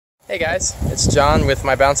Hey guys, it's John with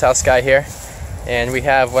my Bounce House Guy here, and we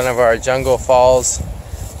have one of our Jungle Falls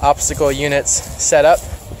obstacle units set up.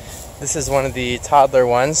 This is one of the toddler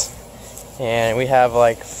ones, and we have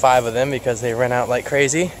like 5 of them because they rent out like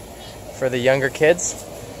crazy for the younger kids.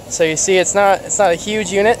 So you see, it's not a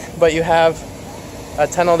huge unit, but you have a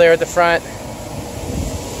tunnel there at the front,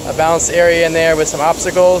 a bounce area in there with some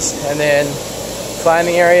obstacles, and then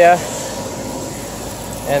climbing area,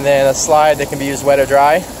 and then a slide that can be used wet or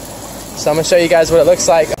dry. So I'm going to show you guys what it looks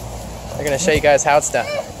like. I'm going to show you guys how it's done.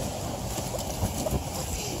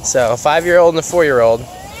 So a 5-year-old and a 4-year-old,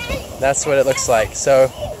 that's what it looks like.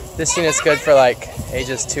 So this unit's good for like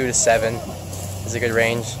ages 2 to 7, is a good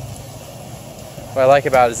range. What I like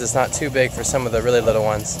about it is it's not too big for some of the really little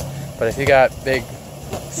ones. But if you got big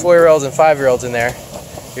 4-year-olds and 5-year-olds in there,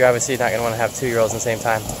 you're obviously not going to want to have 2-year-olds at the same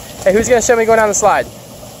time. Hey, who's going to show me going down the slide?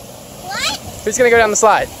 What? Who's going to go down the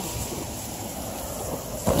slide?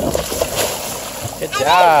 Good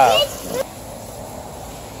job.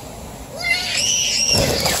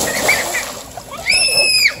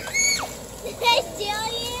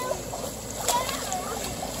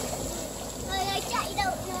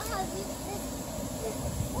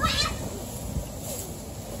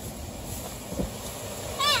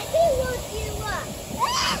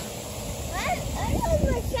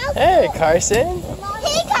 Hey, Carson.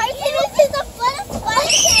 Hey, Carson, this is the funnest fun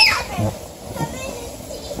ever.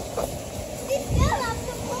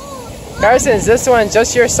 Carson, is this one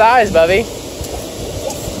just your size, Bubby?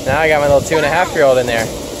 Now I got my little 2.5-year-old in there.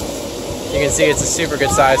 You can see it's a super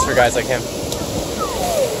good size for guys like him.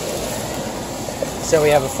 So we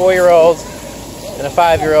have a 4-year-old and a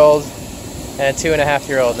 5-year-old and a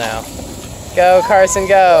 2.5-year-old now. Go, Carson,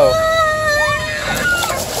 go.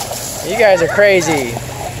 You guys are crazy.